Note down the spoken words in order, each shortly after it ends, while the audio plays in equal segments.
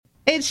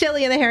It's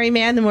Shelley and the Hairy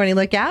Man, the Morning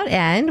Lookout,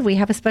 and we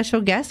have a special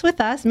guest with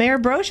us. Mayor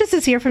Brosious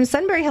is here from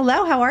Sunbury.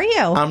 Hello, how are you?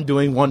 I'm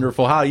doing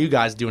wonderful. How are you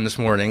guys doing this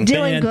morning?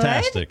 Doing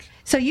Fantastic. Good.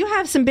 So you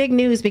have some big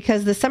news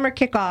because the summer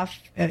kickoff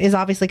is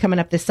obviously coming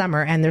up this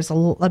summer, and there's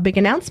a big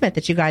announcement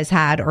that you guys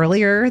had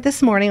earlier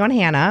this morning on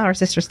Hannah, our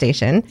sister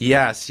station.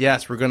 Yes.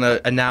 We're going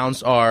to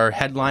announce our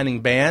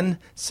headlining band.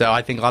 So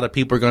I think a lot of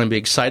people are going to be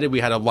excited. We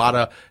had a lot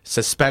of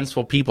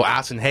suspenseful people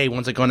asking, hey,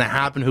 when's it going to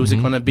happen? Who's it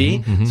going to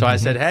be? So I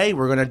said, hey,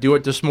 we're going to do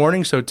it this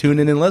morning, so tune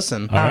in and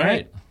listen. All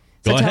right.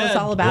 So Go tell ahead. us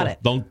all about it.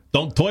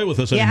 Don't toy with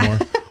us anymore.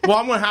 Well,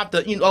 I'm going to have to,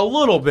 a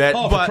little bit.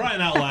 Oh, but for crying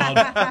out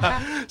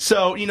loud.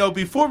 So,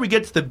 before we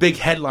get to the big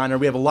headliner,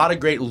 we have a lot of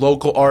great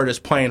local artists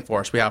playing for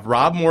us. We have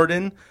Rob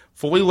Morden,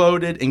 Fully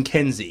Loaded, and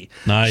Kinsey.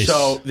 Nice.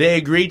 So they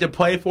agreed to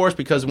play for us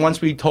because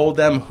once we told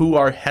them who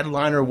our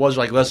headliner was,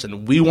 like,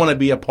 listen, we want to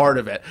be a part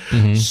of it.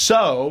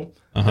 So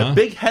the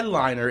big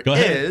headliner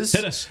is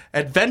Hit us.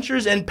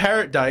 Adventures in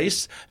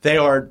Paradise. They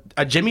are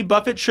a Jimmy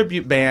Buffett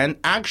tribute band,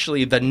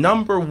 actually the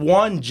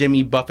 #1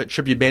 Jimmy Buffett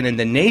tribute band in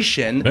the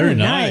nation. Very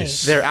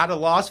nice. They're out of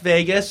Las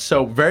Vegas,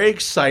 so very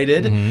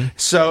excited.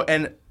 So,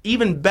 and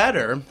even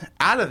better,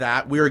 out of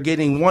that, we are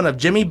getting one of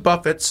Jimmy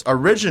Buffett's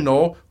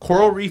original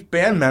Coral Reef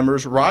band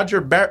members, Roger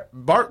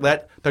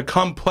Bartlett, to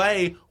come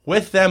play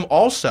with them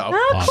also.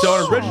 Oh,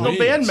 So cool. original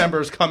band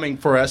members coming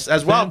for us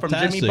as well from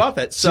Jimmy Fantastic.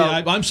 Buffett. So, See,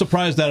 I'm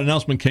surprised that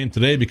announcement came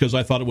today because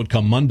I thought it would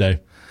come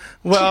Monday.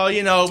 well,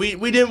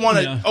 we didn't want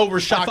to I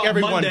overshock thought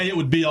everyone. Monday it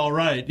would be all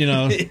right,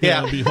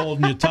 Yeah. be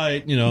holding you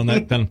tight, and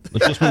that kind of.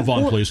 Let's just move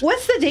on, please.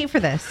 What's the date for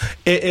this?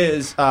 It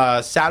is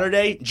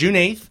Saturday, June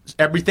 8th.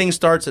 Everything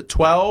starts at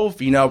 12.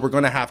 We're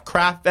going to have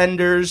craft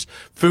vendors,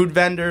 food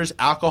vendors,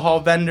 alcohol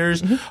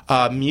vendors,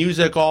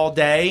 music all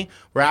day.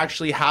 We're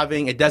actually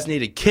having a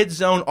designated kids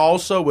zone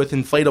also with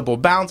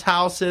inflatable bounce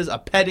houses, a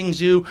petting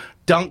zoo,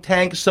 dunk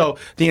tank. So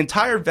the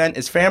entire event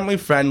is family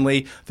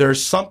friendly.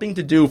 There's something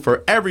to do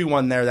for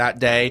everyone there that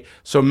day.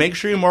 So make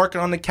sure you mark it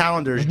on the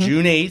calendars,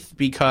 June 8th,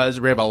 because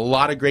we have a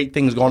lot of great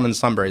things going on in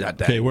Sunbury that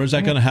day. Okay, where's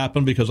that going to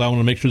happen? Because I want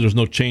to make sure there's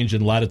no change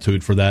in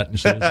latitude for that.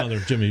 So it's another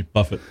Jimmy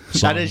Buffett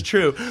song. That is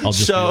true. I'll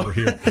just be over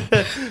here.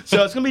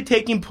 So it's going to be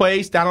taking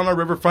place down on our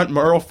riverfront,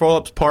 Merle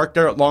Phillips Park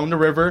there along the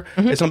river.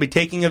 It's going to be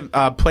taking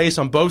place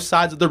on both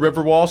sides of the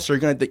river wall, so you're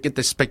going to get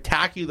the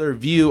spectacular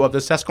view of the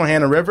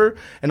Susquehanna River,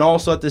 and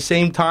also at the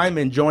same time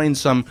enjoying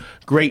some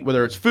great,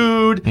 whether it's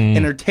food,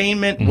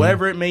 entertainment,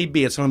 whatever it may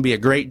be. It's going to be a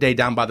great day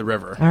down by the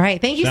river. All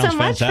right. Thank you so Sounds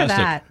much for fantastic.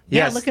 that.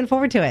 Yeah, Yes. looking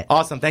forward to it.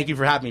 Awesome. Thank you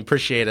for having me.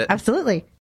 Appreciate it. Absolutely.